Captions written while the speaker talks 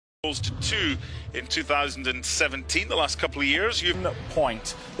Goals to 2 in 2017, the last couple of years.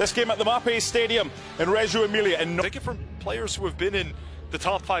 Point. This game at the Napoli Stadium in Reggio Emilia. And take it from players who have been in the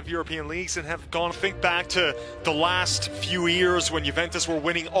top 5 European leagues and have gone. Think back to the last few years when Juventus were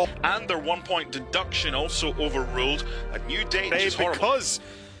winning all. And their 1-point deduction also overruled. A new date Because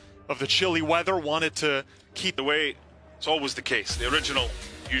of the chilly weather, wanted to keep the way it's always the case. The original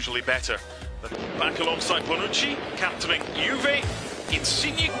usually better. Back alongside Bonucci, captaining Juve.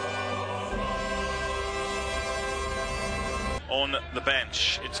 Insigne on the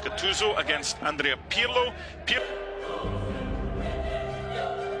bench. It's Gattuso against Andrea Pirlo.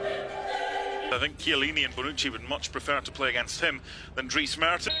 I think Chiellini and Bonucci would much prefer to play against him than Dries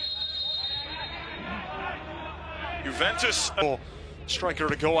Mertens. Juventus. Striker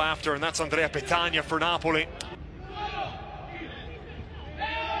to go after, and that's Andrea Petagna for Napoli.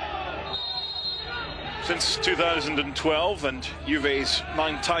 Since 2012 and Juve's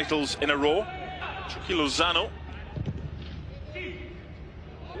 9 titles in a row. Chucky Lozano.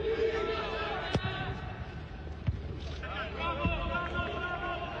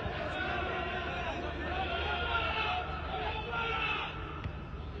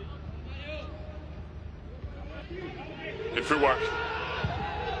 Good footwork.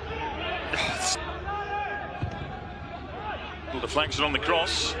 Little deflection on the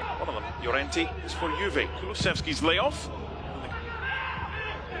cross. One of them, Llorente, is for Juve. Kulusevski's layoff.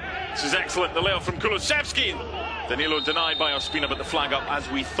 This is excellent, the layoff from Kulusevski. Danilo denied by Ospina, but the flag up, as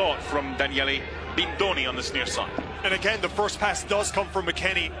we thought, from Daniele Bindoni on this near side. And again, the first pass does come from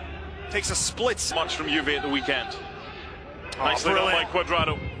McKennie. Takes a split. Much from Juve at the weekend. Nicely done by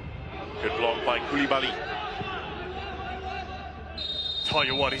Cuadrado. Good block by Koulibaly. Tell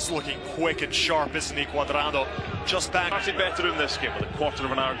you what, he's looking quick and sharp, isn't he, Cuadrado? Just back. Started better in this game with a quarter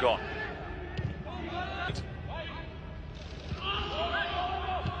of an hour gone.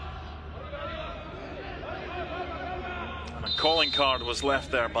 And a calling card was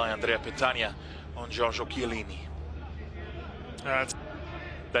left there by Andrea Petagna on Giorgio Chiellini.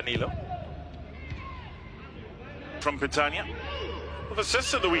 Danilo. From Petagna. With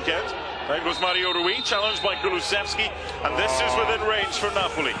assists at the weekend. There goes Mario Rui, challenged by Kulusevski, and this is within range for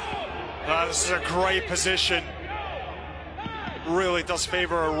Napoli. This is a great position. Really does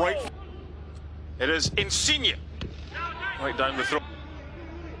favor a right. It is Insigne. Right down the throat.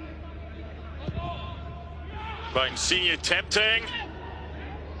 By Insigne, tempting.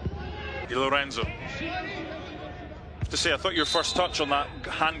 Di Lorenzo. I have to say, I thought your first touch on that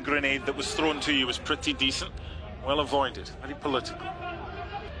hand grenade that was thrown to you was pretty decent. Well avoided, very political.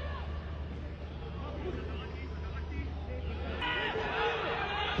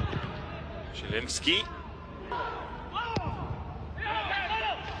 Zielinski.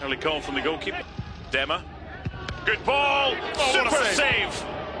 Early call from the goalkeeper. Dema. Good ball. Super save.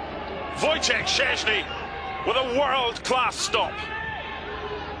 Wojciech Szczęsny with a world-class stop.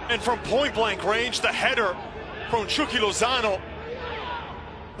 And from point-blank range, the header from Chucky Lozano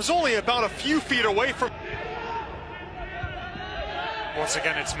was only about a few feet away from. Once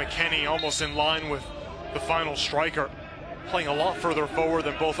again, it's McKennie almost in line with the final striker, playing a lot further forward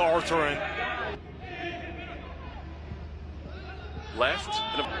than both Arthur and left.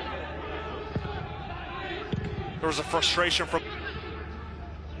 There was a frustration from.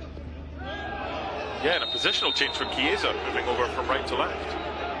 Yeah, and a positional change for Chiesa, moving over from right to left.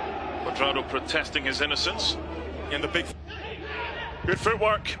 Cuadrado protesting his innocence. And the big. Good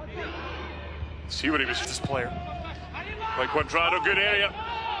footwork. See what he was. This player. By Cuadrado, good area.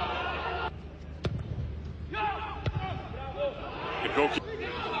 Good goalkeeper.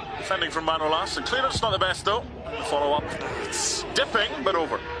 Defending from Manolas, and clearance not the best though. The follow-up. It's dipping, but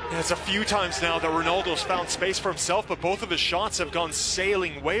over. Yeah, it's a few times now that Ronaldo's found space for himself, but both of his shots have gone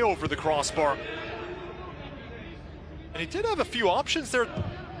sailing way over the crossbar. And he did have a few options there.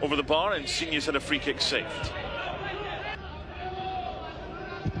 Over the bar, and Insigne's had a free kick saved.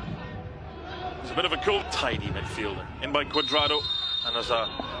 It's a bit of a cool, tidy midfielder. In by Cuadrado, and there's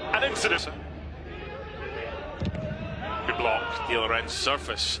an incident. Good block, Di Lorenzo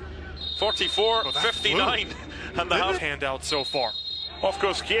surface. 44-59, and the half handout so far. Off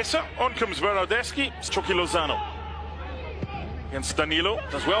goes Chiesa, on comes Bernardeschi, it's Chucky Lozano. Against Danilo,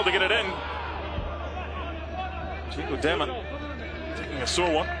 does well to get it in. Chico Dema, taking a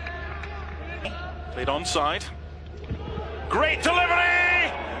sore one. Played onside. Great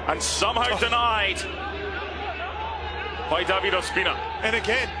delivery! And somehow denied by David Ospina. And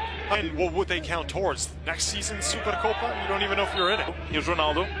again, and what would they count towards? Next season's Supercopa? You don't even know if you're in it. Here's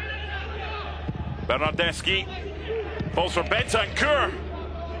Ronaldo. Bernardeschi falls for Bentancur.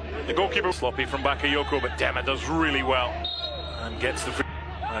 The goalkeeper sloppy from Bakayoko, but Dema does really well and gets the free.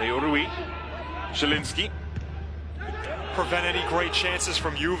 Mario Rui. Zielinski. Prevent any great chances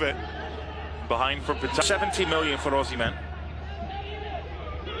from Juve. Behind for 70 million for Aussie men.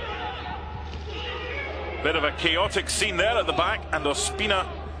 Bit of a chaotic scene there at the back, and Ospina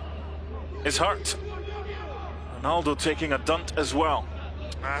is hurt. Ronaldo taking a dunt as well.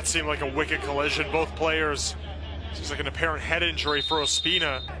 That seemed like a wicked collision. Both players. Seems like an apparent head injury for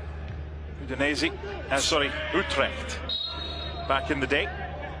Ospina. Utrecht. Back in the day.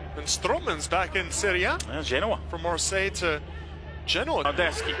 And Strootman's back in Serie A. Genoa. From Marseille to Genoa.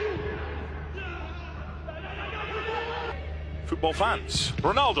 Bernardeschi. Football fans.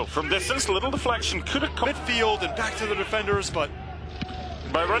 Ronaldo from distance, little deflection, could have come. Midfield and back to the defenders, but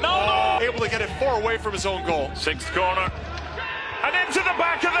by Ronaldo! Able to get it far away from his own goal. Sixth corner. And into the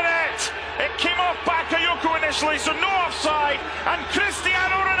back of the net. It came off Bakayoko initially, so no offside. And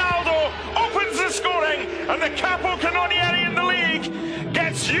Cristiano Ronaldo opens the scoring. And the Capocannonieri in the league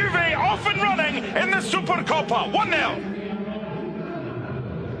gets Juve off and running in the Supercoppa. 1-0.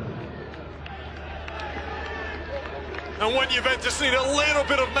 And when Juventus need a little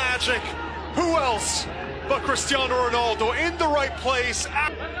bit of magic, who else but Cristiano Ronaldo in the right place?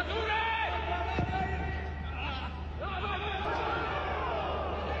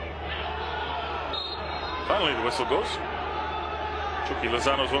 Finally, the whistle goes. Chucky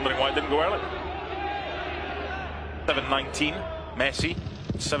Lozano's wondering why it didn't go early. 7:19, Messi.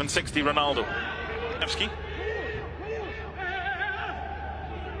 7:60, Ronaldo. Nevsky.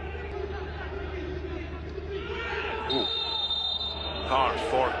 Ooh. Hard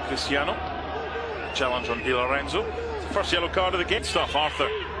for Cristiano. Challenge on Di Lorenzo. First yellow card of the game. Stuff, Arthur.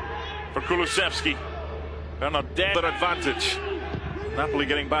 For Kulusevski. Bernardeschi, their advantage. Napoli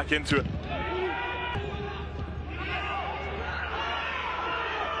getting back into it.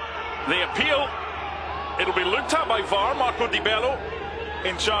 They appeal. It'll be looked at by VAR. Marco Di Bello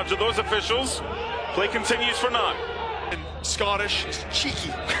in charge of those officials. Play continues for now. And Scottish is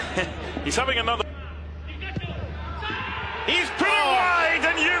cheeky. He's having another. He's put it wide,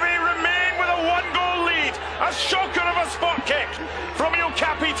 and Juve remain with a one-goal lead. A shocker of a spot kick from Il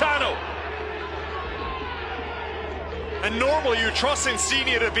Capitano. And normally you trust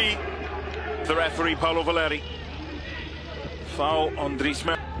Insigne to be. The referee, Paolo Valeri. Foul on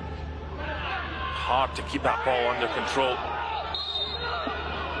Driesmer. Hard to keep that ball under control.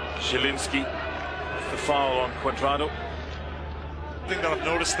 Zielinski with the foul on Cuadrado. Thing that I've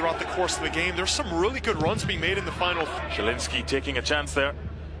noticed throughout the course of the game, there's some really good runs being made in the final. Zielinski taking a chance there.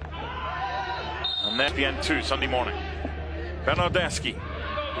 And then the end 2 Sunday morning. Bernardeschi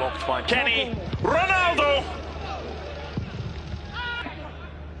blocked by Kenny. Ronaldo!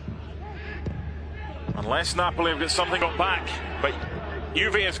 Unless Napoli have got something got back, but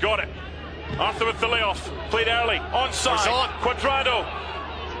Juve has got it. Arthur with the layoff, played early, onside, Cuadrado,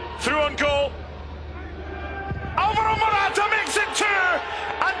 through on goal. Alvaro Morata makes it 2,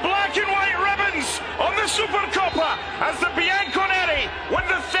 and black and white ribbons on the Supercoppa as the Bianconeri win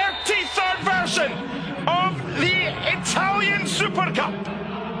the 33rd version of the Italian Super Cup.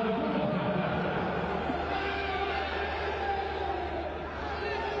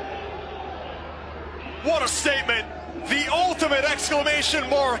 What a statement! The ultimate exclamation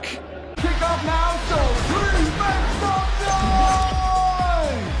mark! Kick off now, so